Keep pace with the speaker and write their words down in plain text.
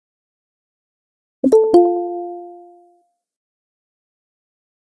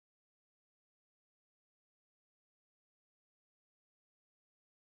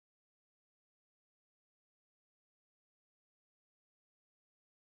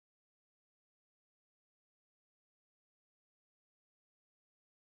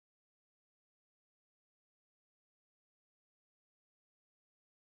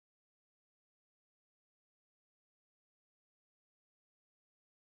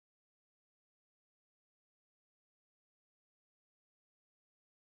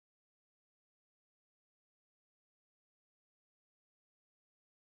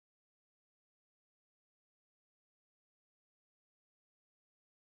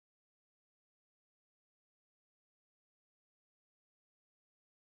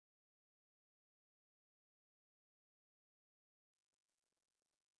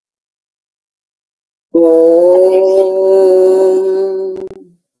ಶ್ರೀ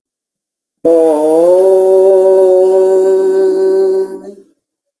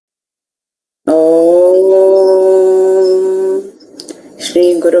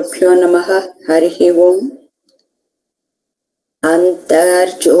ಗುರುಭ್ಯೋ ನಮಃ. ಹರಿ ಓಂ.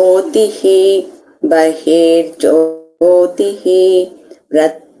 ಅಂತರ್ಜ್ಯೋತಿಃ ಬಹಿರ್ಜ್ಯೋತಿಃ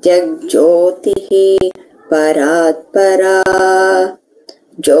ಪ್ರತ್ಯಗ್ಜ್ಯೋತಿಃ ಪರಾತ್ಪರಾ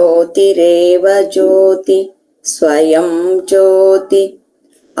ಜ್ಯೋತಿರೇವ ಜ್ಯೋತಿ ಸ್ವಯಂ ಜ್ಯೋತಿ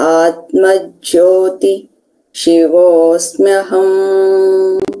ಆತ್ಮಜ್ಯೋತಿ ಶಿವೋಸ್ಮ್ಯಹಂ.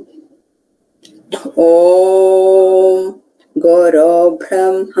 ಓಂ ಗುರು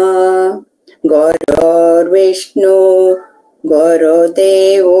ಬ್ರಹ್ಮ ಗುರುರ್ವಿಷ್ಣು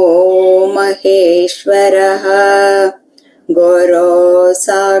ಗುರುದೇವೋ ಮಹೇಶ್ವರಃ ಗುರು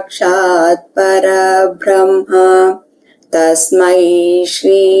ಸಾಕ್ಷಾತ್ ಪರಬ್ರಹ್ಮ ತಸ್ಮೈ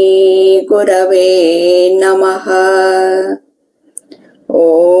ಶ್ರೀ ಗುರವೇ ನಮಃ.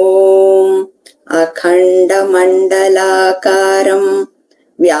 ಓಂ ಅಖಂಡಮಂಡಲಾಕಾರಂ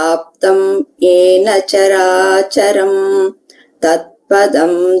ವ್ಯಾಪ್ತಂ ಯೇನ ಚರಾಚರಂ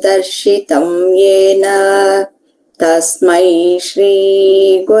ತತ್ಪದಂ ದರ್ಶಿತಂ ಯೇನ ತಸ್ಮೈ ಶ್ರೀ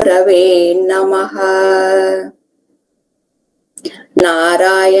ಗುರವೇ ನಮಃ.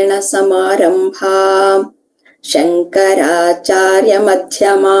 ನಾರಾಯಣ ಸಮಾರಂಭಾಂ ಶಂಕರಾಚಾರ್ಯ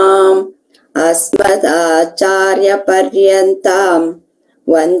ಮಧ್ಯಮಾಂ ಅಸ್ಮದಾಚಾರ್ಯ ಪರ್ಯಂತಾಂ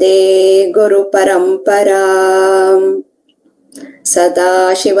ವಂದೇ ಗುರು ಪರಂಪರಾಂ.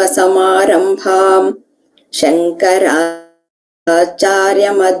 ಸದಾಶಿವ ಸಮಾರಂಭಾಂ ಶಂಕರಾಚಾರ್ಯ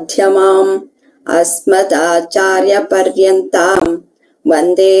ಮಧ್ಯಮಾಂ ಅಸ್ಮದಾಚಾರ್ಯ ಪರ್ಯಂತಾಂ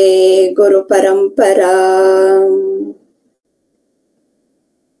ವಂದೇ ಗುರು ಪರಂಪರಾಂ.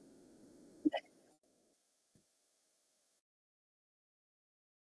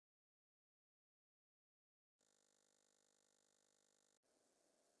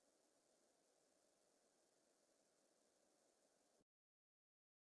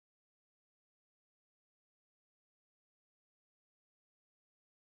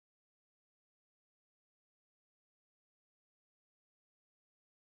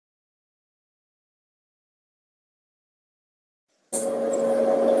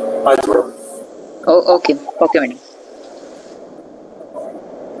 Okay madam.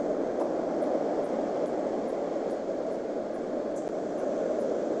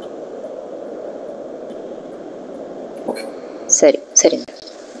 ಸರಿ.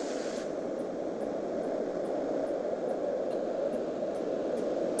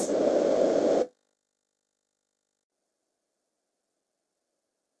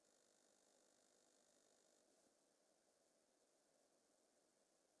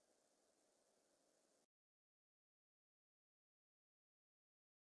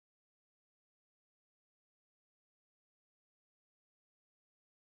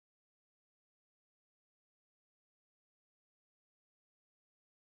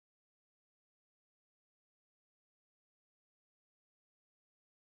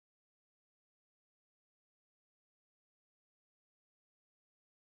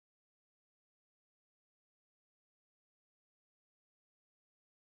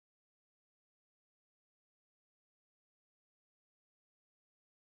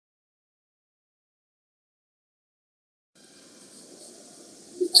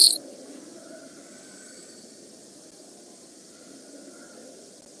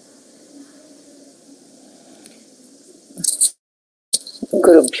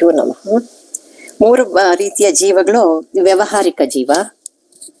 ಗುರುಭ್ಯೋ ನಮಃ. ಮೂರು ರೀತಿಯ ಜೀವಗಳು. ವ್ಯವಹಾರಿಕ ಜೀವ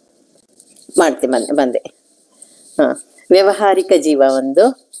ಬಂದೆ. ವ್ಯವಹಾರಿಕ ಜೀವ ಒಂದು,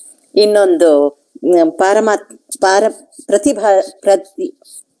 ಇನ್ನೊಂದು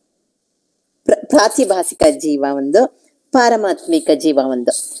ಪ್ರಾತಿಭಾಸಿಕ ಜೀವ ಒಂದು, ಪಾರಮಾತ್ಮಿಕ ಜೀವ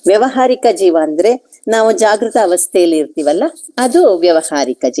ಒಂದು. ವ್ಯವಹಾರಿಕ ಜೀವ ಅಂದ್ರೆ ನಾವು ಜಾಗೃತ ಅವಸ್ಥೆಯಲ್ಲಿ ಇರ್ತೀವಲ್ಲ, ಅದು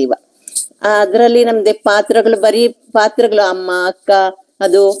ವ್ಯವಹಾರಿಕ ಜೀವ. ಅದರಲ್ಲಿ ನಮ್ದೆ ಬರೀ ಪಾತ್ರಗಳು, ಅಮ್ಮ ಅಕ್ಕ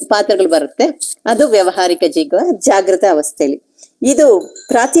ಅದು ಪಾತ್ರಗಳು ಬರುತ್ತೆ, ಅದು ವ್ಯವಹಾರಿಕ ಜೀವ ಜಾಗೃತ ಅವಸ್ಥೆಯಲ್ಲಿ. ಇದು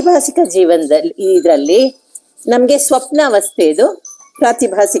ಪ್ರಾತಿಭಾಸಿಕ ಜೀವನದಲ್ಲಿ, ಇದರಲ್ಲಿ ನಮ್ಗೆ ಸ್ವಪ್ನ ಅವಸ್ಥೆ, ಇದು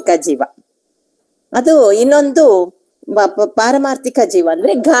ಪ್ರಾತಿಭಾಸಿಕ ಜೀವ. ಅದು ಇನ್ನೊಂದು ಪಾರಮಾರ್ಥಿಕ ಜೀವ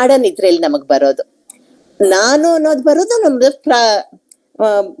ಅಂದ್ರೆ ಗಾಢ ನಿದ್ರೆಯಲ್ಲಿ ನಮಗ್ ಬರೋದು. ನಾನು ಅನ್ನೋದು ಬರೋದು ನಮ್ದು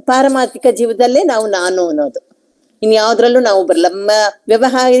ಪಾರಮಾರ್ಥಿಕ ಜೀವದಲ್ಲೇ ನಾನು ಅನ್ನೋದು. ಇನ್ಯಾವುದ್ರಲ್ಲೂ ನಾವು ಬರಲ್ಲ.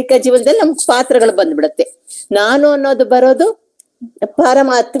 ವ್ಯವಹಾರಿಕ ಜೀವನದಲ್ಲಿ ನಮ್ಗೆ ಪಾತ್ರಗಳು ಬಂದ್ಬಿಡುತ್ತೆ. ನಾನು ಅನ್ನೋದು ಬರೋದು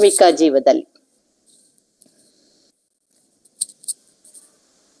ಪಾರಮಾತ್ಮಿಕ ಜೀವದಲ್ಲಿ.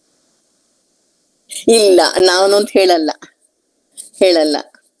 ಇಲ್ಲ, ನಾನು ಅಂತ ಹೇಳಲ್ಲ. ಹೇಳಲ್ಲ.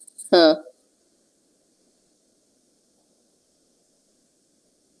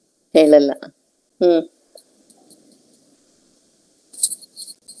 ಹ್ಮ್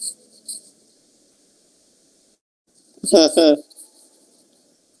ಹ್ಮ್ ಹ್ಮ್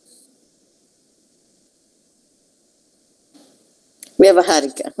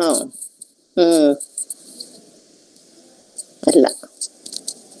ವ್ಯವಹಾರಿಕ. ಹ್ಮ್ ಹ್ಮ್ ಅಲ್ಲ.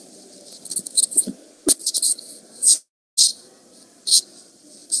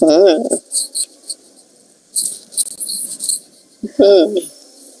 ಹ್ಮ್ ಹ್ಮ್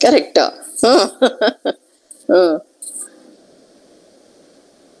ಕರೆಕ್ಟ್. ಹ್ಮ್ ಹ್ಮ್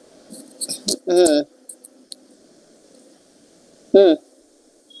ಹ್ಮ್ ಹ್ಮ್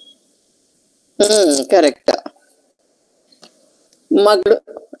ಹ್ಮ್ ಕರೆಕ್ಟ್. ಮಗಳು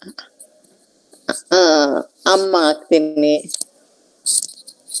ಆ ಅಮ್ಮ ಆಗ್ತೀನಿ.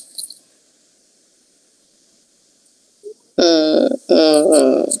 ಹ್ಮ್ ಹ್ಮ್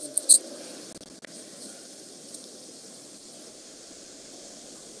ಹ್ಮ್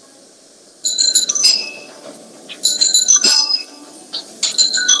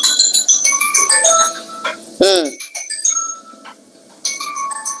ಹ್ಮ್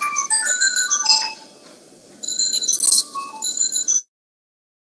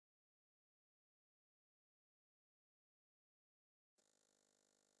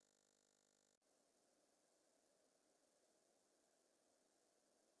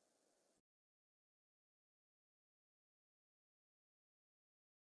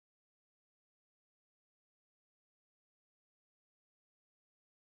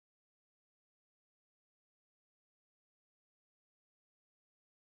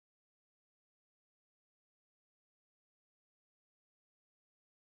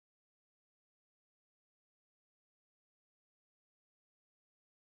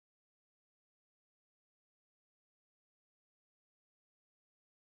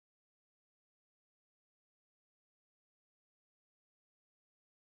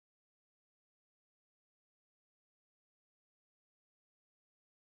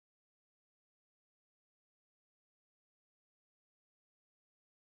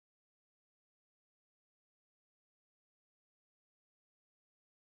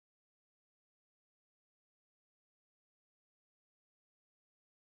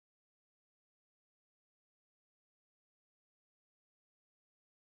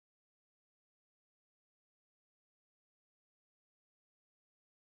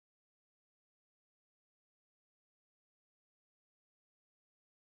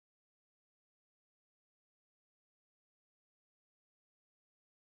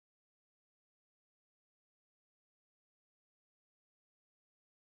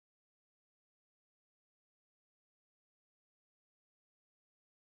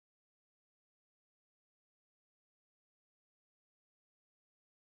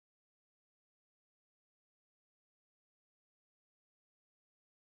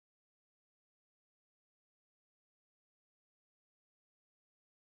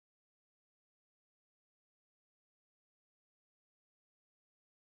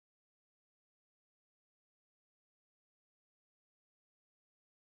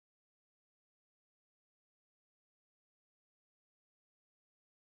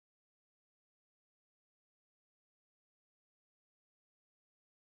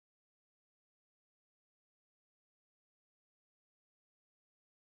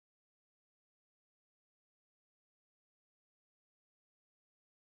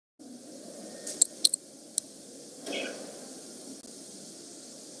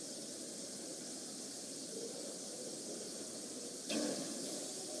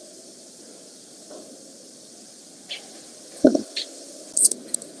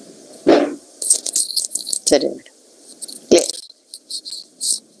ಸರಿ ಮೇಡಮ್. ಕ್ಲಿಯರ್.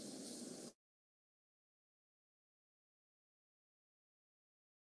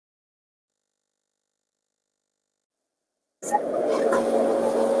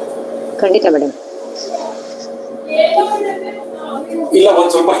 ಖಂಡಿತ ಮೇಡಮ್. ಇಲ್ಲ,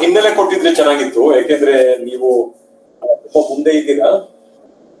 ಒಂದ್ ಸ್ವಲ್ಪ ಹಿನ್ನೆಲೆ ಕೊಟ್ಟಿದ್ರೆ ಚೆನ್ನಾಗಿತ್ತು, ಯಾಕೆಂದ್ರೆ ನೀವು ಸ್ವಲ್ಪ ಮುಂದೆ ಇದ್ದೀರಾ.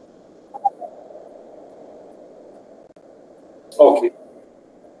 Okay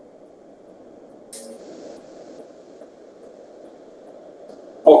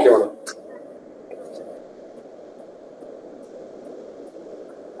okay madam.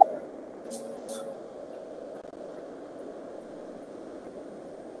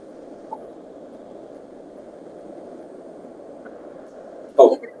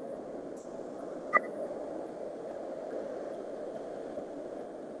 ಹೌದು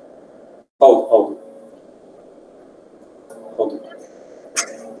ಹೌದು ಹೌದು ಹೌದು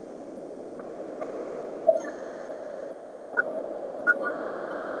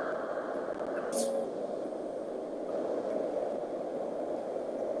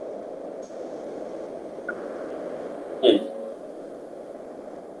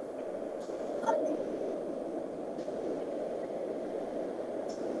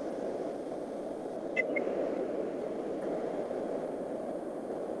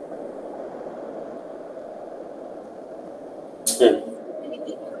ಹ್ಮ್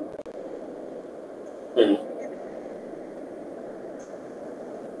ಹ್ಮ್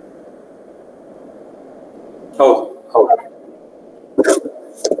ಹೌದು ಹೌದು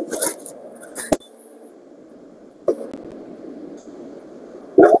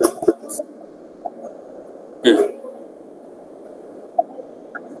ಹ್ಮ್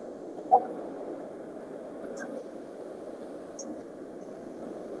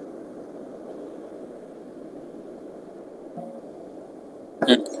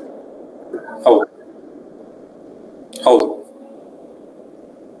ಹ್ಮ್ ಹೌದು ಹೌದು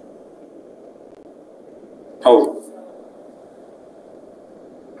ಹೌದು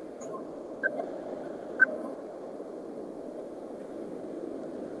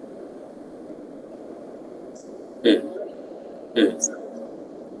ಹ್ಮ್ ಹ್ಮ್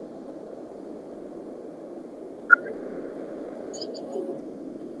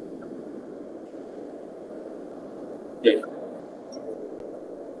ಹ್ಮ್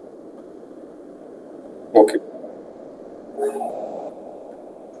ಓಕೆ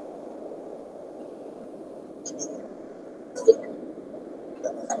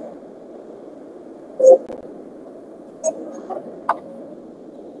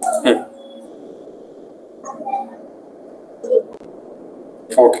ಹ್ಮ್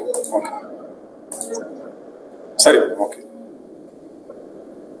ಓಕೆ ಓಕೆ ಸರಿ ಓಕೆ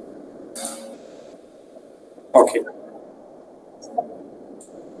ಓಕೆ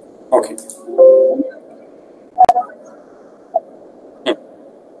ಓಕೆ ಹ್ಮ್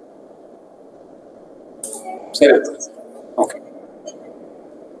ಸರಿ ಓಕೆ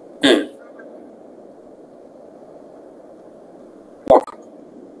ಹ್ಮ್ ಓಕೆ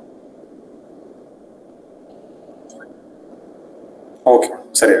ಓಕೆ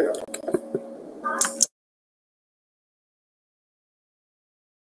ಸರಿ ಹಾಗಾದ್ರೆ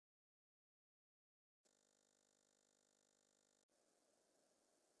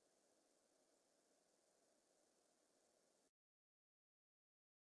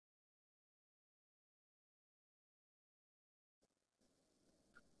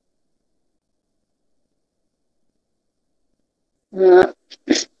ಆ,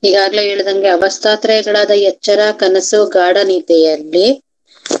 ಈಗಾಗ್ಲೇ ಹೇಳ್ದಂಗೆ ಅವಸ್ಥಾತ್ರಯಗಳಾದ ಎಚ್ಚರ, ಕನಸು, ಗಾಢ ನಿದ್ದೆಯಲ್ಲಿ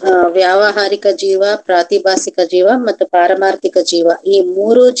ವ್ಯಾವಹಾರಿಕ ಜೀವ, ಪ್ರಾತಿಭಾಸಿಕ ಜೀವ ಮತ್ತು ಪಾರಮಾರ್ಥಿಕ ಜೀವ, ಈ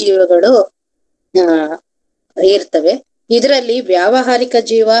ಮೂರು ಜೀವಗಳು ಆ ಇರ್ತವೆ. ಇದರಲ್ಲಿ ವ್ಯಾವಹಾರಿಕ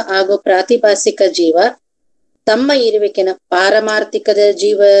ಜೀವ ಹಾಗೂ ಪ್ರಾತಿಭಾಸಿಕ ಜೀವ ತಮ್ಮ ಇರುವಿಕೆನ ಪಾರಮಾರ್ಥಿಕದ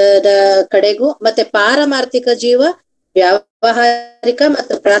ಜೀವದ ಕಡೆಗೂ ಮತ್ತೆ ಪಾರಮಾರ್ಥಿಕ ಜೀವ ವ್ಯಾವಹಾರಿಕ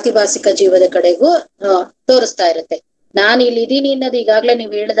ಮತ್ತು ಪ್ರಾತಿಭಾಸಿಕ ಜೀವದ ಕಡೆಗೂ ತೋರಿಸ್ತಾ ಇರುತ್ತೆ. ನಾನು ಇಲ್ಲಿ ಇದೀನಿ ಅನ್ನೋದು ಈಗಾಗ್ಲೇ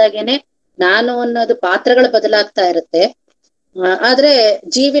ನೀವು ಹೇಳ್ದಾಗೇನೆ ನಾನು ಅನ್ನೋದು ಪಾತ್ರಗಳು ಬದಲಾಗ್ತಾ ಇರುತ್ತೆ. ಆದ್ರೆ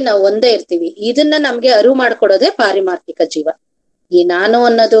ಜೀವಿ ನಾವು ಒಂದೇ ಇರ್ತೀವಿ. ಇದನ್ನ ನಮ್ಗೆ ಅರಿವು ಮಾಡ್ಕೊಡೋದೇ ಪಾರಮಾರ್ಥಿಕ ಜೀವ. ಈ ನಾನು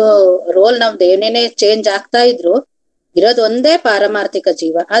ಅನ್ನೋದು ರೋಲ್ ನಮ್ದು ಏನೇನೆ ಚೇಂಜ್ ಆಗ್ತಾ ಇದ್ರು ಇರೋದು ಒಂದೇ ಪಾರಮಾರ್ಥಿಕ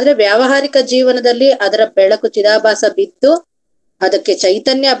ಜೀವ. ಆದ್ರೆ ವ್ಯಾವಹಾರಿಕ ಜೀವನದಲ್ಲಿ ಅದರ ಬೆಳಕು ಚಿದಾಭಾಸ ಬಿದ್ದು ಅದಕ್ಕೆ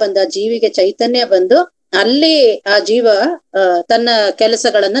ಚೈತನ್ಯ ಬಂದ ಜೀವಿಗೆ ಚೈತನ್ಯ ಬಂದು ಅಲ್ಲಿ ಆ ಜೀವ ತನ್ನ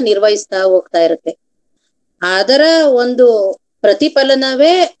ಕೆಲಸಗಳನ್ನ ನಿರ್ವಹಿಸ್ತಾ ಹೋಗ್ತಾ ಇರುತ್ತೆ. ಅದರ ಒಂದು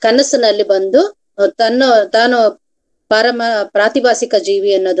ಪ್ರತಿಫಲನವೇ ಕನಸಿನಲ್ಲಿ ಬಂದು ತಾನು ಪ್ರಾತಿಭಾಸಿಕ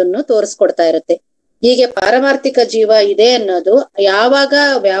ಜೀವಿ ಅನ್ನೋದನ್ನು ತೋರಿಸ್ಕೊಡ್ತಾ ಇರುತ್ತೆ. ಹೀಗೆ ಪಾರಮಾರ್ಥಿಕ ಜೀವ ಇದೆ ಅನ್ನೋದು ಯಾವಾಗ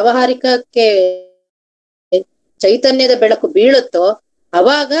ವ್ಯಾವಹಾರಿಕಕ್ಕೆ ಚೈತನ್ಯದ ಬೆಳಕು ಬೀಳುತ್ತೋ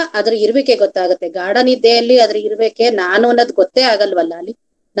ಅವಾಗ ಅದ್ರ ಇರುವಿಕೆ ಗೊತ್ತಾಗುತ್ತೆ. ಗಾಢ ನಿದ್ದೆಯಲ್ಲಿ ಅದ್ರ ಇರುವಿಕೆ ನಾನು ಅನ್ನೋದು ಗೊತ್ತೇ ಆಗಲ್ವಲ್ಲ. ಅಲ್ಲಿ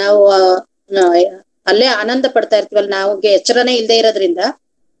ನಾವು ಅಲ್ಲೇ ಆನಂದ ಪಡ್ತಾ ಇರ್ತೀವಲ್ಲ, ನಾವ್ಗೆ ಎಚ್ಚರನೇ ಇಲ್ಲದೆ ಇರೋದ್ರಿಂದ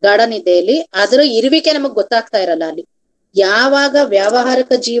ಗಾಢ ನಿದ್ದೆಯಲ್ಲಿ ಅದ್ರ ಇರುವಿಕೆ ನಮಗ್ ಗೊತ್ತಾಗ್ತಾ ಇರಲ್ಲ. ಅಲ್ಲಿ ಯಾವಾಗ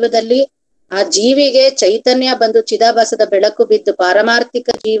ವ್ಯಾವಹಾರಿಕ ಜೀವದಲ್ಲಿ ಆ ಜೀವಿಗೆ ಚೈತನ್ಯ ಬಂದು ಚಿದಾಭಾಸದ ಬೆಳಕು ಬಿದ್ದು ಪಾರಮಾರ್ಥಿಕ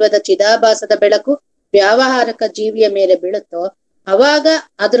ಜೀವದ ಚಿದಾಭಾಸದ ಬೆಳಕು ವ್ಯಾವಹಾರಿಕ ಜೀವಿಯ ಮೇಲೆ ಬೀಳುತ್ತೋ ಅವಾಗ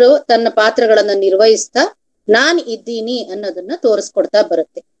ಅದ್ರ ತನ್ನ ಪಾತ್ರಗಳನ್ನ ನಿರ್ವಹಿಸ್ತಾ ನಾನ್ ಇದ್ದೀನಿ ಅನ್ನೋದನ್ನ ತೋರಿಸ್ಕೊಡ್ತಾ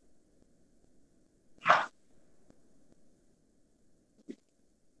ಬರುತ್ತೆ.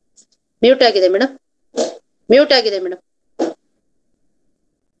 ಮ್ಯೂಟ್ ಆಗಿದೆ ಮೇಡಮ್, ಮ್ಯೂಟ್ ಆಗಿದೆ ಮೇಡಮ್.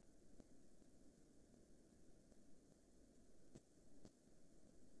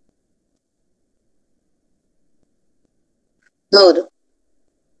 ಹೌದು,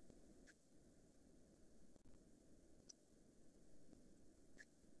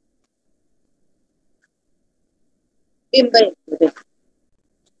 ಬಿಂಬ ಇರ್ಬೇಕು.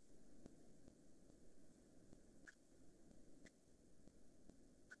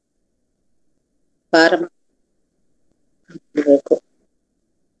 ಪಾರಮ ಇರ್ಬೇಕು.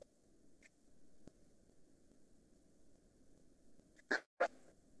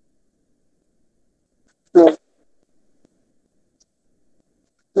 ಹೌದು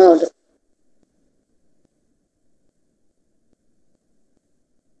ಹೌದು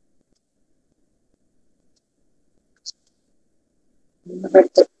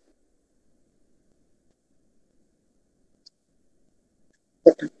ಮತ್ತೆ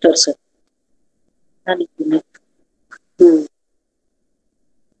ತೋರ್ಸು. ನಾನಿದ್ದೀನಿ. ಹ್ಮ್.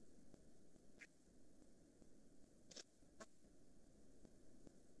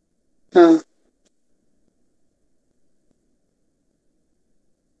 ಹಾ.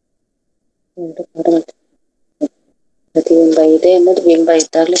 ಪ್ರತಿಬಿಂಬ ಇದೆ ಅನ್ನೋದು ಬಿಂಬ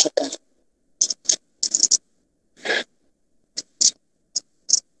ಇದ್ದಾಗ್ಲೇ ಗೊತ್ತಾಗ.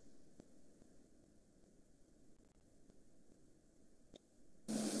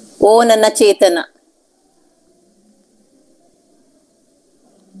 ಓ ನನ್ನ ಚೇತನ.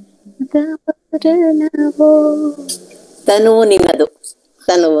 ತನು ನಿನ್ನದು.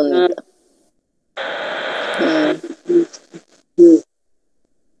 ತನು ನಿನ್ನದು. ಹ್ಮ್. ಹ್ಮ್.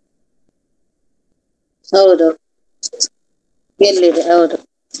 ಹೌದು. ಎಲ್ಲಿದೆ? ಹೌದು.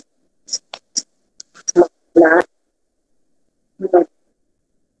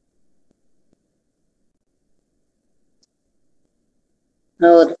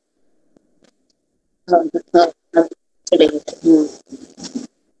 ಹೌದು. ಹೌದು. ಹೌದು. ಹ್ಮ್.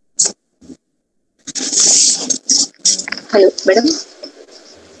 ಹಲೋ ಮೇಡಮ್,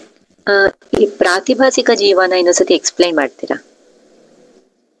 ಈ ಪ್ರಾತಿಭಾಸಿಕ ಜೀವನ ಇನ್ನೊಂದ್ಸತಿ ಎಕ್ಸ್ಪ್ಲೈನ್ ಮಾಡ್ತೀರಾ?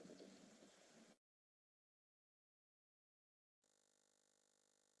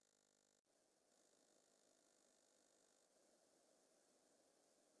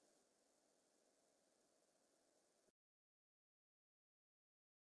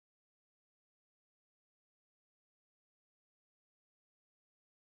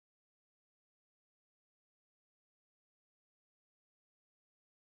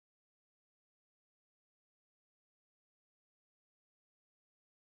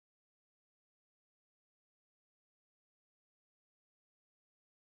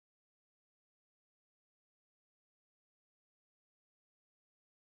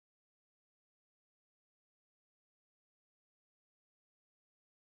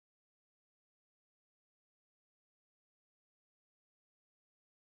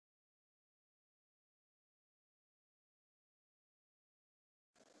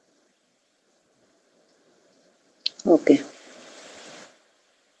 ಓಕೆ.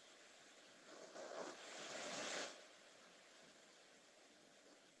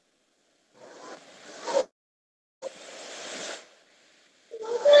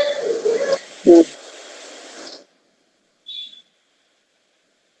 ಹ್ಮ್.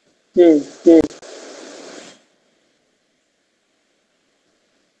 ಹ್ಮ್. ಹ್ಮ್.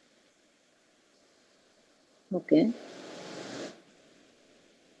 ಓಕೆ.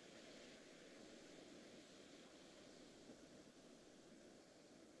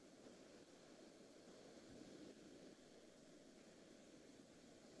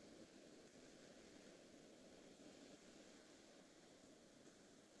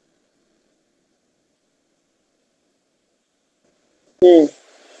 ಹ್ಮ್.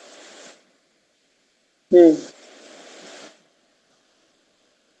 ಹ್ಮ್.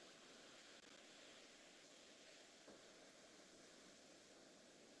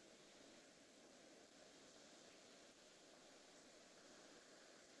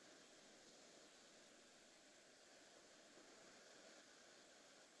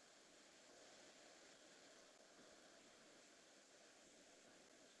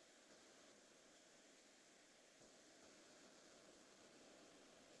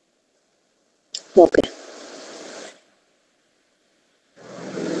 Okay.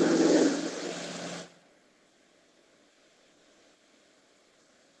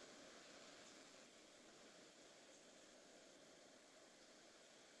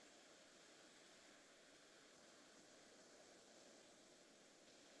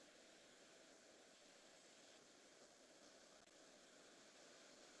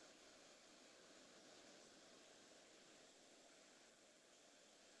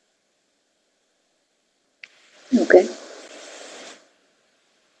 Okay.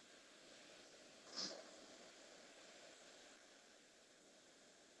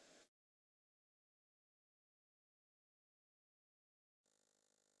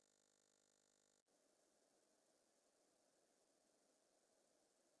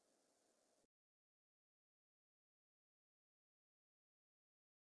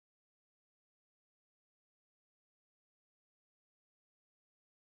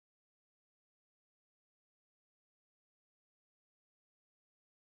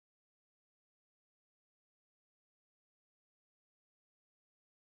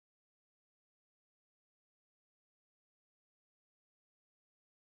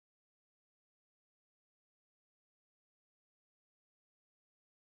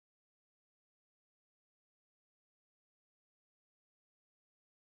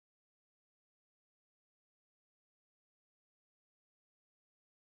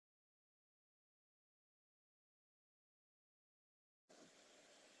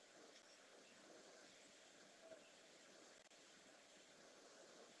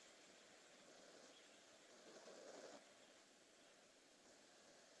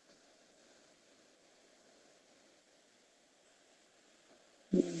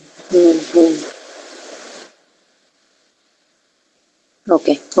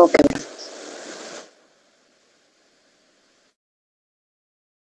 Okay okay madam.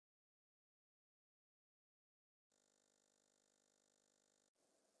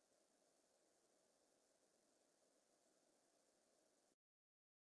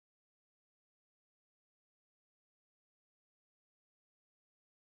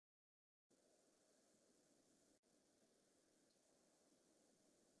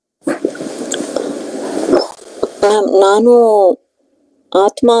 ನಾನು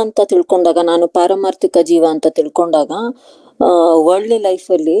ಆತ್ಮ ಅಂತ ತಿಳ್ಕೊಂಡಾಗ, ನಾನು ಪಾರಮಾರ್ಥಿಕ ಜೀವ ಅಂತ ತಿಳ್ಕೊಂಡಾಗ, ವರ್ಲ್ಡ್ಲಿ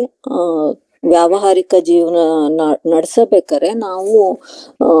ಲೈಫಲ್ಲಿ ವ್ಯಾವಹಾರಿಕ ಜೀವನ ನಡೆಸಬೇಕಾದ್ರೆ ನಾವು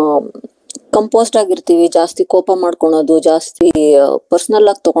ಕಂಪೋಸ್ಟ್ ಆಗಿರ್ತೀವಿ. ಜಾಸ್ತಿ ಕೋಪ ಮಾಡ್ಕೊಳೋದು, ಜಾಸ್ತಿ ಪರ್ಸನಲ್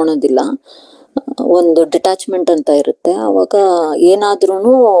ಆಗಿ ತಗೊಳೋದಿಲ್ಲ. ಒಂದು ಡಿಟ್ಯಾಚ್ಮೆಂಟ್ ಅಂತ ಇರುತ್ತೆ. ಅವಾಗ ಏನಾದ್ರೂ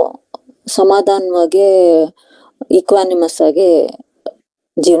ಸಮಾಧಾನವಾಗಿ ಈಕ್ವಾನಿಮಸ್ ಆಗಿ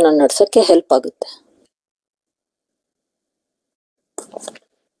ಜೀವನ ನಡ್ಸೋಕ್ಕೆ ಹೆಲ್ಪ್ ಆಗುತ್ತೆ.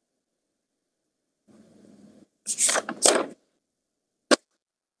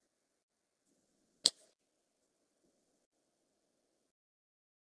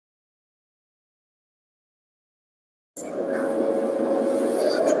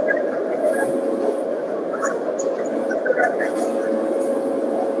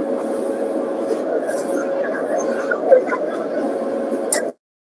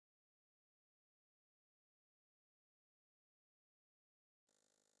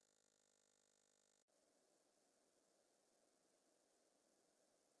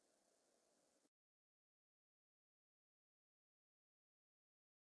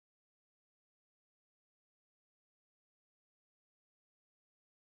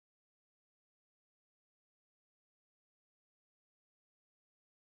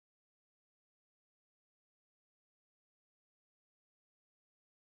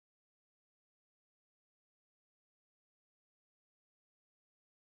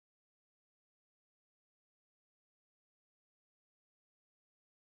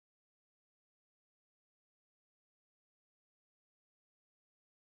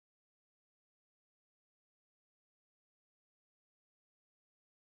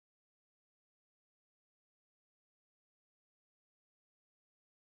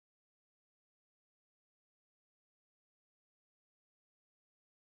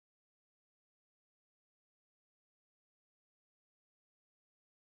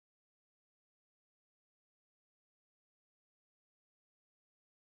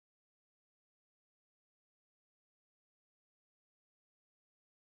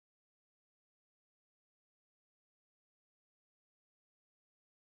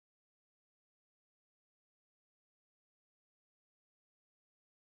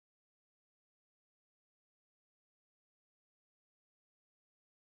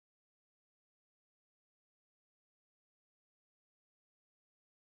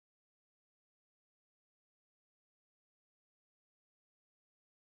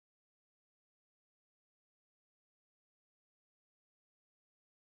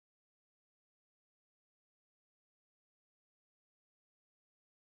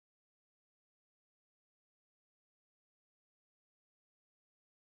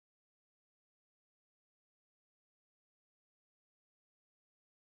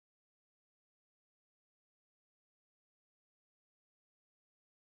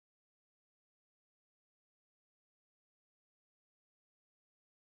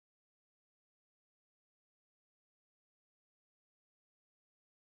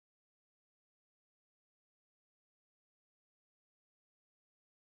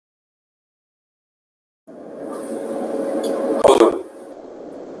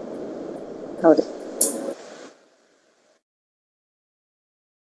 ಹೌದು.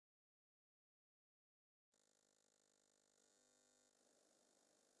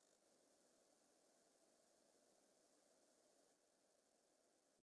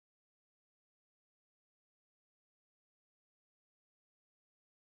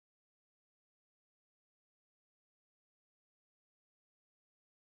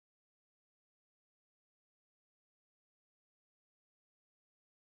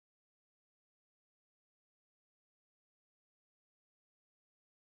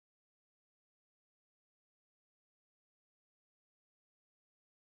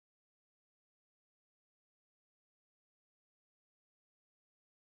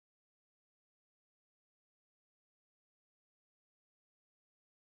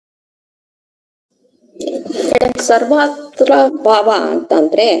 ಸರ್ವಾತ್ರ ಭಾವ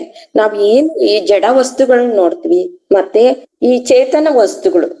ಅಂತಂದ್ರೆ ನಾವ್ ಏನ್ ಈ ಜಡ ವಸ್ತುಗಳನ್ನ ನೋಡ್ತೀವಿ, ಮತ್ತೆ ಈ ಚೇತನ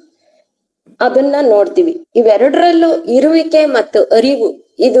ವಸ್ತುಗಳು ಅದನ್ನ ನೋಡ್ತೀವಿ. ಇವೆರಡರಲ್ಲೂ ಇರುವಿಕೆ ಮತ್ತು ಅರಿವು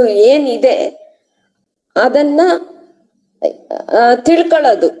ಇದು ಏನಿದೆ ಅದನ್ನ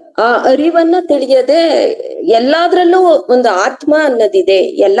ತಿಳ್ಕೊಳ್ಳೋದು. ಆ ಅರಿವನ್ನ ತಿಳಿಯದೆ ಎಲ್ಲಾದ್ರಲ್ಲೂ ಒಂದು ಆತ್ಮ ಅನ್ನೋದಿದೆ,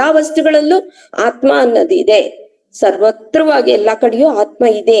 ಎಲ್ಲಾ ವಸ್ತುಗಳಲ್ಲೂ ಆತ್ಮ ಅನ್ನೋದಿದೆ, ಸರ್ವತ್ರವಾಗಿ ಎಲ್ಲಾ ಕಡೆಯೂ ಆತ್ಮ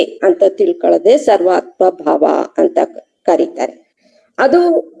ಇದೆ ಅಂತ ತಿಳ್ಕೊಳ್ಳೋದೆ ಸರ್ವಾತ್ಮ ಭಾವ ಅಂತ ಕರೀತಾರೆ. ಅದು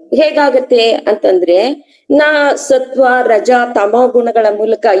ಹೇಗಾಗತ್ತೆ ಅಂತಂದ್ರೆ ನಾ ಸತ್ವ ರಜ ತಮ ಗುಣಗಳ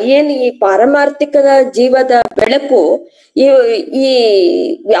ಮೂಲಕ ಏನ್ ಈ ಪಾರಮಾರ್ಥಿಕದ ಜೀವದ ಬೆಳಕು ಈ ಈ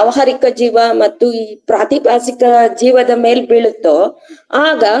ವ್ಯಾವಹಾರಿಕ ಜೀವ ಮತ್ತು ಈ ಪ್ರಾತಿಭಾಸಿಕ ಜೀವದ ಮೇಲ್ ಬೀಳುತ್ತೋ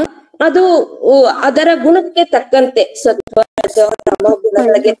ಆಗ ಅದು ಅದರ ಗುಣಕ್ಕೆ ತಕ್ಕಂತೆ ಸತ್ವ ರಜ ತಮ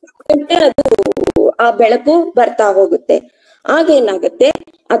ಗುಣಗಳಿಗೆ ತಕ್ಕಂತೆ ಅದು ಆ ಬೆಳಕು ಬರ್ತಾ ಹೋಗುತ್ತೆ. ಆಗೇನಾಗುತ್ತೆ,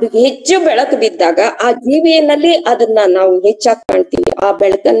 ಅದು ಹೆಚ್ಚು ಬೆಳಕು ಬಿದ್ದಾಗ ಆ ಜೀವಿಯಲ್ಲಿ ಅದನ್ನ ನಾವು ಹೆಚ್ಚಾಗಿ ಕಾಣ್ತೀವಿ. ಆ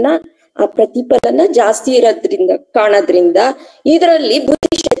ಬೆಳಕನ್ನ ಆ ಪ್ರತಿಫಲನ ಜಾಸ್ತಿ ಇರೋದ್ರಿಂದ ಕಾಣೋದ್ರಿಂದ ಇದರಲ್ಲಿ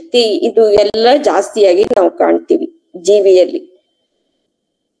ಬುದ್ಧಿಶಕ್ತಿ ಇದು ಎಲ್ಲ ಜಾಸ್ತಿಯಾಗಿ ನಾವು ಕಾಣ್ತೀವಿ ಜೀವಿಯಲ್ಲಿ.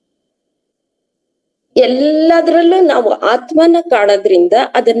 ಎಲ್ಲದರಲ್ಲೂ ನಾವು ಆತ್ಮನ ಕಾಣೋದ್ರಿಂದ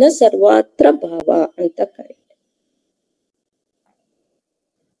ಅದನ್ನ ಸರ್ವಾತ್ರ ಭಾವ ಅಂತ ಕರೀತಾರೆ.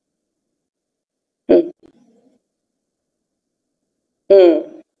 ಹ್ಮ್ ಹ್ಮ್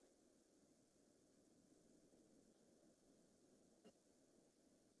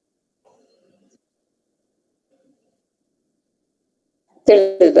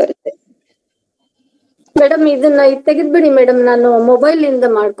ತಿಳಿದು ಬರುತ್ತೆ. ಮೇಡಮ್ ಇದನ್ನ ತೆಗೆದ್ಬಿಡಿ ಮೇಡಮ್, ನಾನು ಮೊಬೈಲ್ ಇಂದ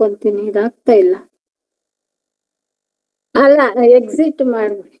ಮಾಡ್ಕೊಂತೀನಿ, ಇದಾಗ್ತಾ ಇಲ್ಲ. ಅಲ್ಲ, ಎಕ್ಸಿಟ್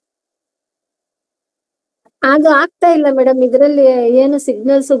ಮಾಡ್ಬಿಡಿ. ಅದು ಆಗ್ತಾ ಇಲ್ಲ ಮೇಡಮ್, ಇದ್ರಲ್ಲಿ ಏನು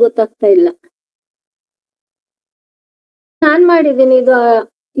ಸಿಗ್ನಲ್ಸ್ ಗೊತ್ತಾಗ್ತಾ ಇಲ್ಲ. ನಾನ್ ಮಾಡಿದೀನಿ, ಇದು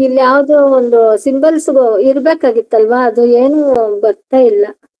ಇಲ್ಲಿ ಯಾವ್ದೋ ಒಂದು ಸಿಂಬಲ್ಸ್ ಇರ್ಬೇಕಾಗಿತ್ತಲ್ವಾ, ಅದು ಏನು ಬರ್ತಾ ಇಲ್ಲ.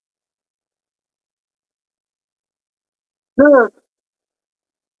 ಹಾ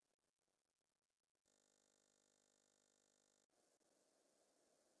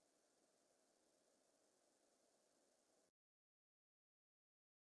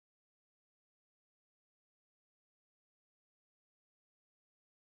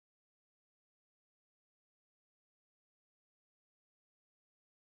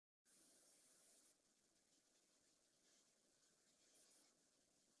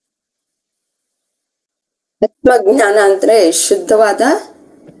ಆತ್ಮಜ್ಞಾನ ಅಂದ್ರೆ ಶುದ್ಧವಾದ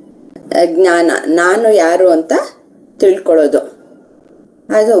ಜ್ಞಾನ, ನಾನು ಯಾರು ಅಂತ ತಿಳ್ಕೊಳ್ಳೋದು.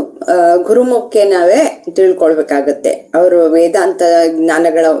 ಅದು ಗುರುಮುಖೇನವೇ ತಿಳ್ಕೊಳ್ಬೇಕಾಗತ್ತೆ. ಅವರು ವೇದಾಂತ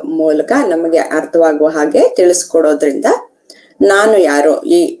ಜ್ಞಾನಗಳ ಮೂಲಕ ನಮಗೆ ಅರ್ಥವಾಗುವ ಹಾಗೆ ತಿಳಿಸ್ಕೊಡೋದ್ರಿಂದ ನಾನು ಯಾರು,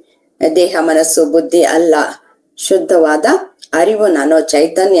 ಈ ದೇಹ ಮನಸ್ಸು ಬುದ್ಧಿ ಅಲ್ಲ, ಶುದ್ಧವಾದ ಅರಿವು ನಾನು,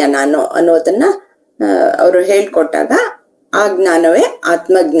 ಚೈತನ್ಯ ನಾನು ಅನ್ನೋದನ್ನ ಅವರು ಹೇಳ್ಕೊಟ್ಟಾಗ ಆ ಜ್ಞಾನವೇ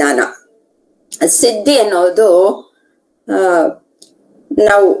ಆತ್ಮಜ್ಞಾನ. ಸಿದ್ಧಿ ಅನ್ನೋದು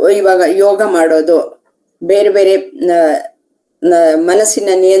ನಾವು ಇವಾಗ ಯೋಗ ಮಾಡೋದು, ಬೇರೆ ಬೇರೆ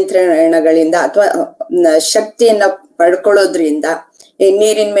ಮನಸ್ಸಿನ ನಿಯಂತ್ರಣಗಳಿಂದ ಅಥವಾ ಶಕ್ತಿಯನ್ನ ಪಡ್ಕೊಳ್ಳೋದ್ರಿಂದ, ಈ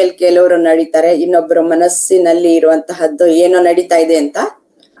ನೀರಿನ ಮೇಲೆ ಕೆಲವರು ನಡೀತಾರೆ, ಇನ್ನೊಬ್ಬರು ಮನಸ್ಸಿನಲ್ಲಿ ಇರುವಂತಹದ್ದು ಏನೋ ನಡೀತಾ ಇದೆ ಅಂತ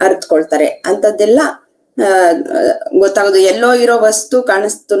ಅರ್ಥಕೊಳ್ತಾರೆ. ಅಂತದ್ದೆಲ್ಲ ಗೊತ್ತಾಗೋದು. ಎಲ್ಲೋ ಇರೋ ವಸ್ತು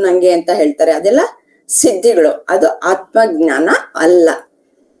ಕಾಣಿಸ್ತು ನಂಗೆ ಅಂತ ಹೇಳ್ತಾರೆ, ಅದೆಲ್ಲ ಸಿದ್ಧಿಗಳು, ಅದು ಆತ್ಮಜ್ಞಾನ ಅಲ್ಲ.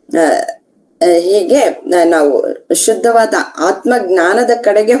 ಹೀಗೆ ನಾವು ಶುದ್ಧವಾದ ಆತ್ಮಜ್ಞಾನದ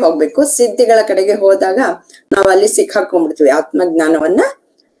ಕಡೆಗೆ ಹೋಗ್ಬೇಕು. ಸಿದ್ಧಿಗಳ ಕಡೆಗೆ ಹೋದಾಗ ನಾವು ಅಲ್ಲಿ ಸಿಕ್ಕಾಕೊಂಡ್ಬಿಡ್ತೀವಿ, ಆತ್ಮಜ್ಞಾನವನ್ನ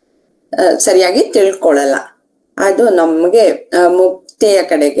ಸರಿಯಾಗಿ ತಿಳ್ಕೊಳ್ಳಲ್ಲ. ಅದು ನಮ್ಗೆ ಮುಕ್ತಿಯ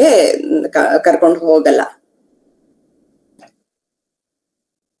ಕಡೆಗೆ ಕರ್ಕೊಂಡು ಹೋಗಲ್ಲ.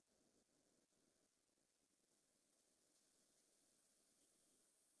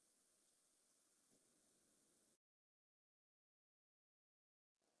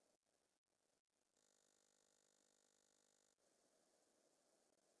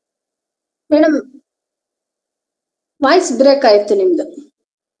 ಮೇಡಮ್ ವಾಯ್ಸ್ ಬ್ರೇಕ್ ಆಯ್ತು ನಿಮ್ದು,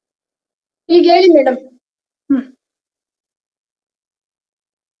 ಈಗ ಹೇಳಿ ಮೇಡಮ್. ಹ್ಮ್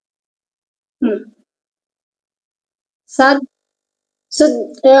ಹ್ಮ್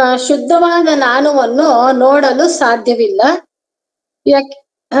ಶುದ್ಧವಾದ ನಾನುವನ್ನು ನೋಡಲು ಸಾಧ್ಯವಿಲ್ಲ. ಯಾಕೆ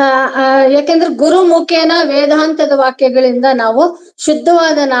ಯಾಕೆಂದ್ರೆ ಗುರು ಮುಖೇನ ವೇದಾಂತದ ವಾಕ್ಯಗಳಿಂದ ನಾವು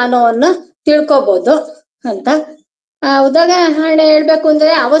ಶುದ್ಧವಾದ ನಾನುವನ್ನು ತಿಳ್ಕೊಬಹುದು ಅಂತ. ಉದಾಹರಣೆ ಹೇಳ್ಬೇಕು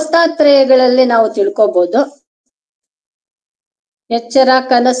ಅಂದ್ರೆ ಅವಸ್ಥಾತ್ರಯಗಳಲ್ಲಿ ನಾವು ತಿಳ್ಕೊಬಹುದು. ಎಚ್ಚರ,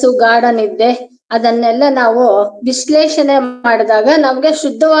 ಕನಸು, ಗಾಢ ನಿದ್ದೆ, ಅದನ್ನೆಲ್ಲ ನಾವು ವಿಶ್ಲೇಷಣೆ ಮಾಡಿದಾಗ ನಮ್ಗೆ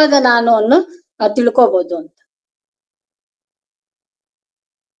ಶುದ್ಧವಾದ ನಾನುವನ್ನು ತಿಳ್ಕೊಬಹುದು ಅಂತ.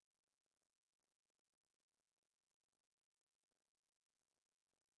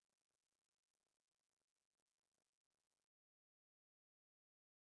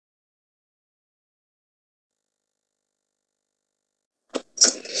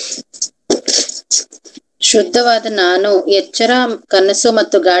 ಶುದ್ಧವಾದ ನಾನು ಎಚ್ಚರ, ಕನಸು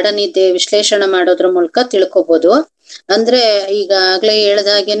ಮತ್ತು ಗಾಢ ನಿದ್ದೆ ವಿಶ್ಲೇಷಣೆ ಮಾಡೋದ್ರ ಮೂಲಕ ತಿಳ್ಕೊಬಹುದು. ಅಂದ್ರೆ ಈಗಾಗ್ಲೇ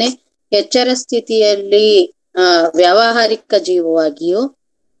ಹೇಳ್ದಾಗೇನೆ ಎಚ್ಚರ ಸ್ಥಿತಿಯಲ್ಲಿ ವ್ಯಾವಹಾರಿಕ ಜೀವವಾಗಿಯೂ,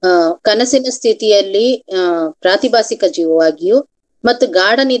 ಕನಸಿನ ಸ್ಥಿತಿಯಲ್ಲಿ ಪ್ರಾತಿಭಾಸಿಕ ಜೀವವಾಗಿಯೂ ಮತ್ತು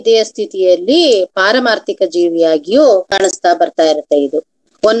ಗಾಢ ನಿದ್ದೆಯ ಸ್ಥಿತಿಯಲ್ಲಿ ಪಾರಮಾರ್ಥಿಕ ಜೀವಿಯಾಗಿಯೂ ಕಾಣಿಸ್ತಾ ಬರ್ತಾ ಇರುತ್ತೆ. ಇದು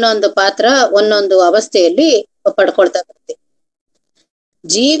ಒಂದೊಂದು ಪಾತ್ರ ಒಂದೊಂದು ಅವಸ್ಥೆಯಲ್ಲಿ ಪಡ್ಕೊಳ್ತಾ ಬರುತ್ತೆ.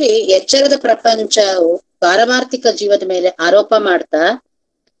 ಜೀವಿ ಎಚ್ಚರದ ಪ್ರಪಂಚವು ಪಾರಮಾರ್ಥಿಕ ಜೀವದ ಮೇಲೆ ಆರೋಪ ಮಾಡ್ತಾ,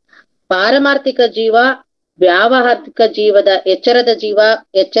 ಪಾರಮಾರ್ಥಿಕ ಜೀವ ವ್ಯಾವಹಾರಿಕ ಜೀವದ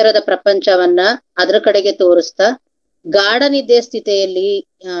ಎಚ್ಚರದ ಪ್ರಪಂಚವನ್ನ ಅದ್ರ ಕಡೆಗೆ ತೋರಿಸ್ತಾ, ಗಾಢ ನಿದ್ದೆ ಸ್ಥಿತಿಯಲ್ಲಿ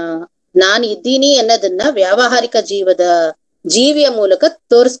ನಾನು ಇದ್ದೀನಿ ಅನ್ನೋದನ್ನ ವ್ಯಾವಹಾರಿಕ ಜೀವಿಯ ಮೂಲಕ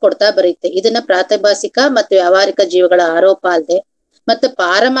ತೋರಿಸ್ಕೊಡ್ತಾ ಬರುತ್ತೆ. ಇದನ್ನ ಪ್ರಾತಿಭಾಸಿಕ ಮತ್ತು ವ್ಯಾವಹಾರಿಕ ಜೀವಗಳ ಆರೋಪ ಅಲ್ಲದೆ ಮತ್ತೆ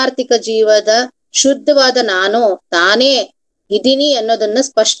ಪಾರಮಾರ್ಥಿಕ ಜೀವದ ಶುದ್ಧವಾದ ನಾನು ತಾನೇ ಇದೀನಿ ಅನ್ನೋದನ್ನ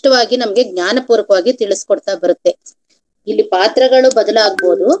ಸ್ಪಷ್ಟವಾಗಿ ನಮ್ಗೆ ಜ್ಞಾನಪೂರ್ವಕವಾಗಿ ತಿಳಿಸ್ಕೊಡ್ತಾ ಬರುತ್ತೆ. ಇಲ್ಲಿ ಪಾತ್ರಗಳು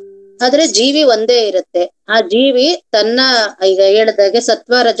ಬದಲಾಗ್ಬೋದು, ಆದ್ರೆ ಜೀವಿ ಒಂದೇ ಇರುತ್ತೆ. ಆ ಜೀವಿ ತನ್ನ ಈಗ ಹೇಳ್ದಾಗೆ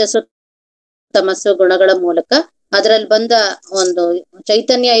ಸತ್ವ, ರಜಸ್ಸು, ತಮಸ್ಸು ಗುಣಗಳ ಮೂಲಕ ಅದ್ರಲ್ಲಿ ಬಂದ ಒಂದು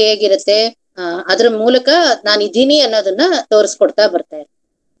ಚೈತನ್ಯ ಹೇಗಿರುತ್ತೆ, ಅದ್ರ ಮೂಲಕ ನಾನು ಇದೀನಿ ಅನ್ನೋದನ್ನ ತೋರಿಸ್ಕೊಡ್ತಾ ಬರ್ತಾರೆ.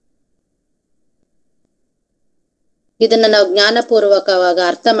 ಇದನ್ನ ನಾವು ಜ್ಞಾನಪೂರ್ವಕವಾಗಿ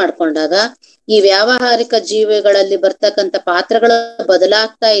ಅರ್ಥ ಮಾಡ್ಕೊಂಡಾಗ ಈ ವ್ಯಾವಹಾರಿಕ ಜೀವಿಗಳಲ್ಲಿ ಬರ್ತಕ್ಕಂಥ ಪಾತ್ರಗಳು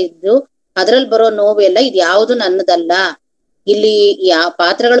ಬದಲಾಗ್ತಾ ಇದ್ದು ಅದ್ರಲ್ಲಿ ಬರೋ ನೋವೆಲ್ಲ ಇದು ಯಾವುದು ನನ್ನದಲ್ಲ. ಇಲ್ಲಿ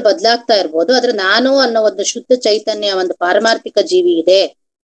ಪಾತ್ರಗಳು ಬದಲಾಗ್ತಾ ಇರ್ಬೋದು, ಆದ್ರೆ ನಾನು ಅನ್ನೋ ಒಂದು ಶುದ್ಧ ಚೈತನ್ಯ, ಒಂದು ಪಾರಮಾರ್ಥಿಕ ಜೀವಿ ಇದೆ.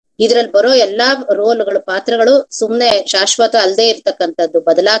 ಇದ್ರಲ್ಲಿ ಬರೋ ಎಲ್ಲಾ ರೋಲ್ಗಳು, ಪಾತ್ರಗಳು ಸುಮ್ನೆ ಶಾಶ್ವತ ಅಲ್ಲದೆ ಇರ್ತಕ್ಕಂಥದ್ದು,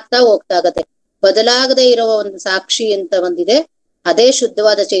 ಬದಲಾಗ್ತಾ ಹೋಗ್ತಾ ಆಗತ್ತೆ. ಬದಲಾಗದೆ ಇರೋ ಒಂದು ಸಾಕ್ಷಿ ಅಂತ ಒಂದಿದೆ, ಅದೇ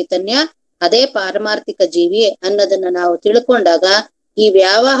ಶುದ್ಧವಾದ ಚೈತನ್ಯ, ಅದೇ ಪಾರಮಾರ್ಥಿಕ ಜೀವಿ ಅನ್ನೋದನ್ನ ನಾವು ತಿಳ್ಕೊಂಡಾಗ ಈ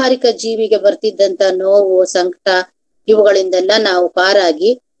ವ್ಯಾವಹಾರಿಕ ಜೀವಿಗೆ ಬರ್ತಿದ್ದಂತ ನೋವು, ಸಂಕಟ ಇವುಗಳಿಂದೆಲ್ಲ ನಾವು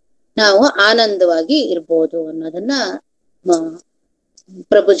ಪಾರಾಗಿ ನಾವು ಆನಂದವಾಗಿ ಇರ್ಬೋದು ಅನ್ನೋದನ್ನ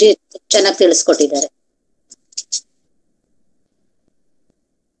ಪ್ರಭುಜಿ ಚೆನ್ನಾಗಿ ತಿಳಿಸ್ಕೊಟ್ಟಿದ್ದಾರೆ.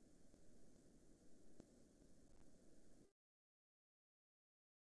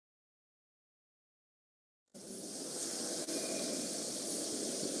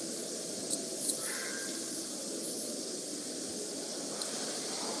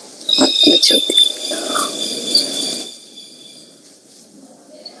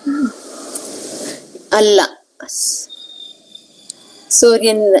 ಅಲ್ಲ,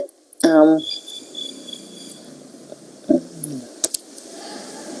 ಸೂರ್ಯನ್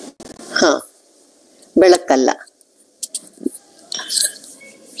ಬೆಳಕಲ್ಲ.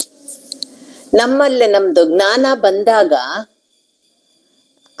 ನಮ್ಮಲ್ಲಿ ನಮ್ದು ಜ್ಞಾನ ಬಂದಾಗ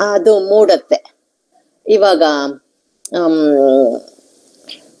ಅದು ಮೂಡತ್ತೆ. ಇವಾಗ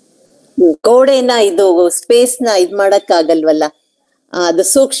ಗೋಡೆನ ಇದು ಸ್ಪೇಸ್ನ ಇದ್ ಮಾಡಕ್ ಆಗಲ್ವಲ್ಲ, ಅದು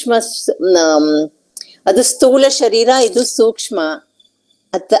ಸೂಕ್ಷ್ಮ, ಅದು ಸ್ಥೂಲ ಶರೀರ, ಇದು ಸೂಕ್ಷ್ಮ.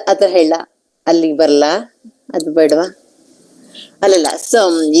 ಅದ ಹೇಳ ಅಲ್ಲಿ ಬರಲ್ಲ, ಅದು ಬೇಡವಾ? ಅಲ್ಲಲ್ಲ,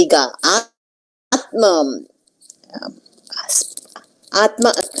 ಈಗ ಆತ್ಮ ಆತ್ಮ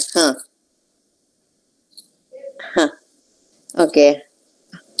ಓಕೆ,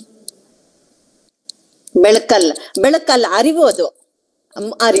 ಬೆಳಕಲ್ಲ ಅರಿವು, ಅದು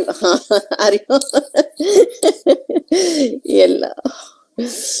ಅರಿವು. ಅರಿವು ಎಲ್ಲ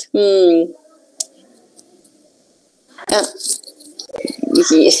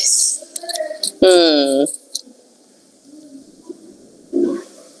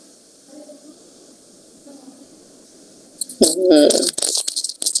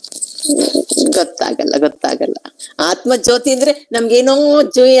ಗೊತ್ತಾಗಲ್ಲ. ಆತ್ಮ ಜ್ಯೋತಿ ಅಂದ್ರೆ ನಮ್ಗೇನೋ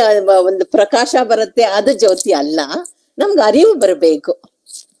ಒಂದು ಪ್ರಕಾಶ ಬರುತ್ತೆ, ಅದು ಜ್ಯೋತಿ ಅಲ್ಲ. ನಮ್ಗೆ ಅರಿವು ಬರಬೇಕು.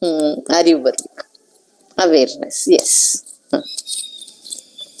 ಅರಿವು ಬರ್ಬೇಕು, ಅವೇರ್ನೆಸ್. ಎಸ್.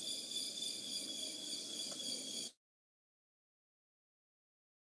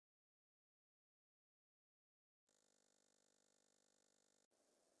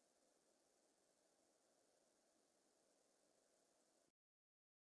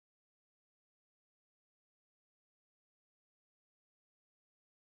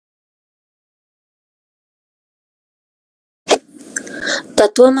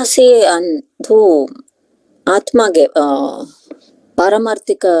 ತತ್ವಮಸಿ ಅದು ಆತ್ಮಗೆ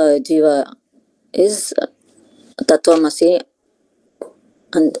ಪಾರಮಾರ್ಥಿಕ ಜೀವ ಇಸ್ ತತ್ವಮಸಿ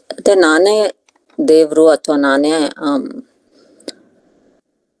ಅಂತ. ನಾನೇ ದೇವ್ರು ಅಥವಾ ನಾನೇ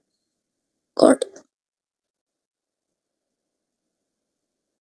ಗಾಡ್.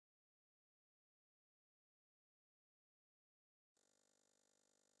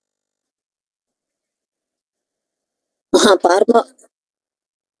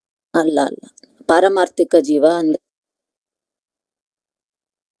 ಅಲ್ಲ ಪಾರಮಾರ್ಥಿಕ ಜೀವ ಅಂದ್ರೆ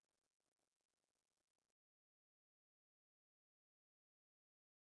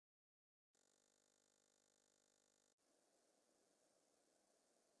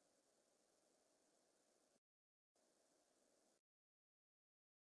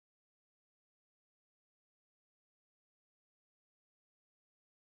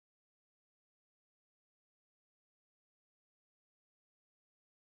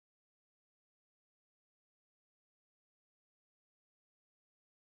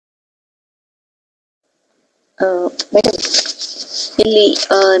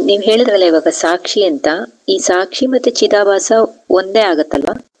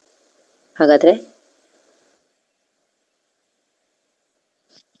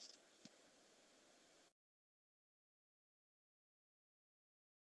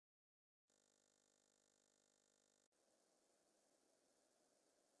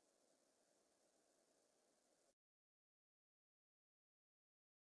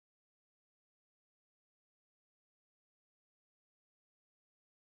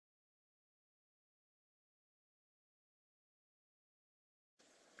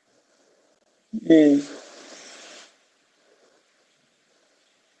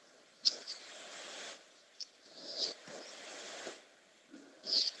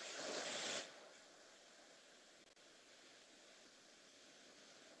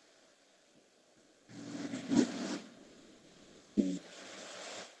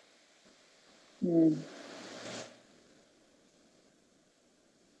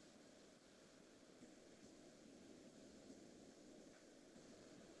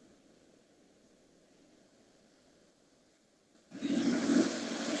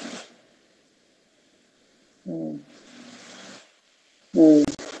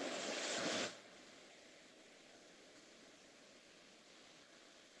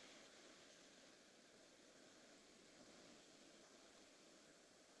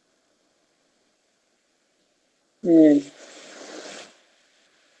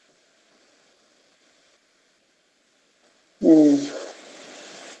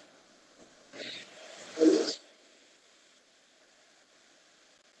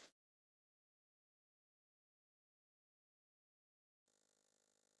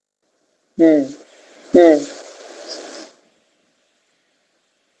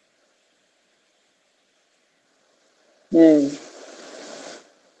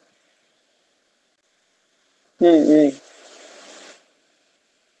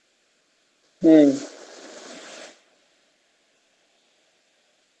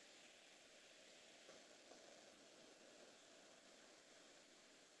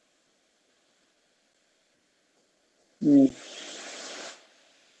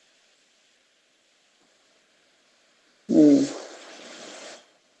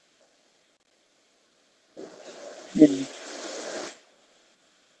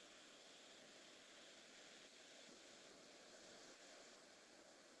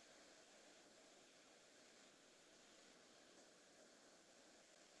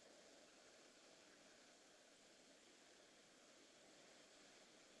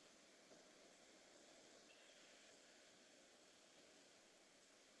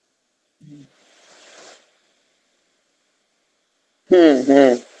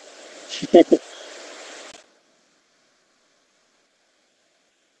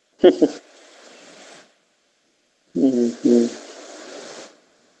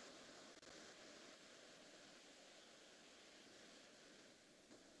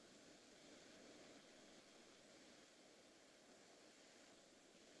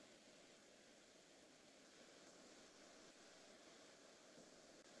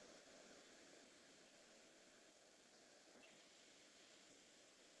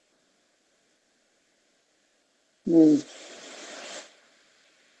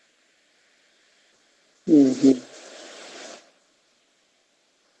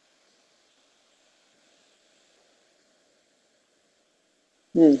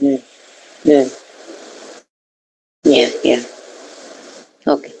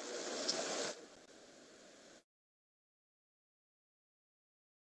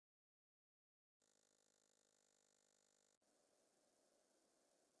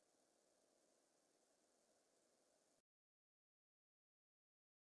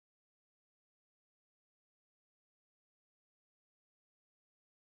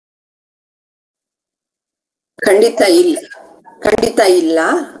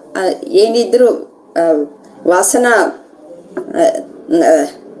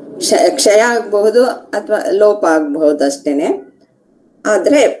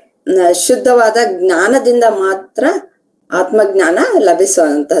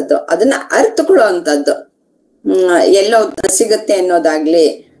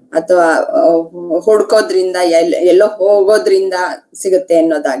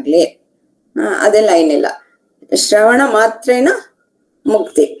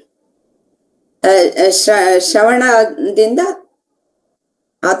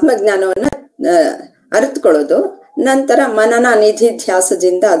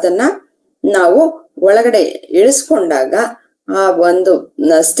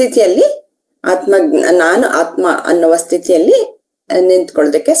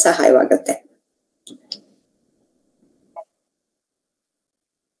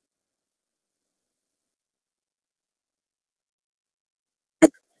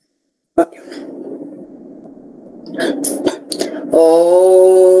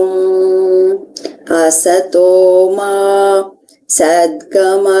ಓಂ ಅಸತೋ ಮಾ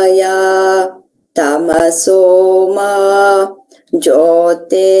ಸದ್ಗಮಯ ತಮಸೋ ಮಾ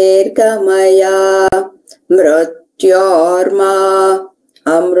ಜ್ಯೋತಿರ್ಗಮಯ ಮೃತ್ಯೋರ್ಮಾ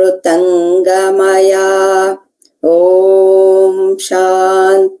ಅಮೃತಂಗಮಯ. ಓಂ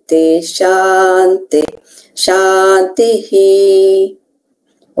ಶಾಂತಿ ಶಾಂತಿ ಶಾಂತಿ.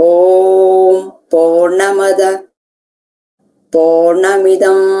 ಓಂ ಪೂರ್ಣಮದ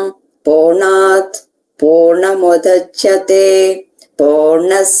ಪೂರ್ಣಮಿದಂ ಪೂರ್ಣಾತ್ ಪೂರ್ಣಮುದಚ್ಯತೆ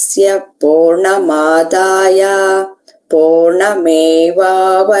ಪೂರ್ಣಸ್ಯ ಪೂರ್ಣಮಾದಾಯ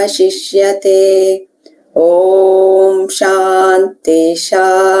ಪೂರ್ಣಮೇವಾವಶಿಷ್ಯತೆ. ಓಂ ಶಾಂತಿ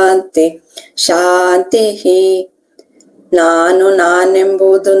ಶಾಂತಿ ಶಾಂತಿ. ನಾನು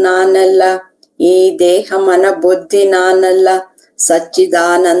ನಾನೆಂಬುದು ನಾನಲ್ಲ, ಈ ದೇಹ ಮನ ಬುದ್ಧಿ ನಾನಲ್ಲ,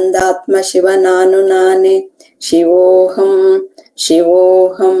 ಸಚ್ಚಿದಾನಂದಾತ್ಮ ಶಿವ ನಾನು ನಾನೇ. ಶಿವೋಹಂ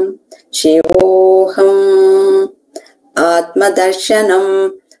ಶಿವೋಹಂ ಶಿವೋಹಂ.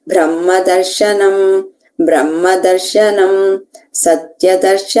 ಆತ್ಮದರ್ಶನಂ ಬ್ರಹ್ಮದರ್ಶನಂ ಬ್ರಹ್ಮದರ್ಶನಂ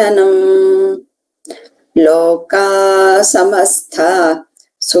ಸತ್ಯದರ್ಶನಂ. ಲೋಕಾ ಸಮಸ್ತ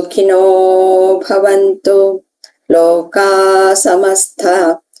ಸುಖಿನೋ ಭವಂತು. ಲೋಕಾ ಸಮಸ್ತ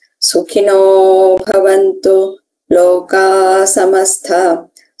ಸುಖಿನೋ ಭವಂತು. ಲೋಕಾ ಸಮಸ್ತ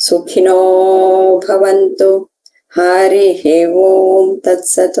ಸುಖಿನೋ ಭವಂತು. ಹರಿ ಓಂ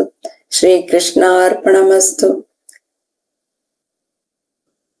ತತ್ಸತ್. ಶ್ರೀಕೃಷ್ಣಾರ್ಪಣಮಸ್ತು.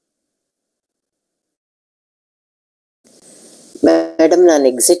 ಮೇಡಮ್, ನಾನು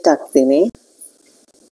ಎಕ್ಸಿಟ್ ಆಗ್ತೀನಿ.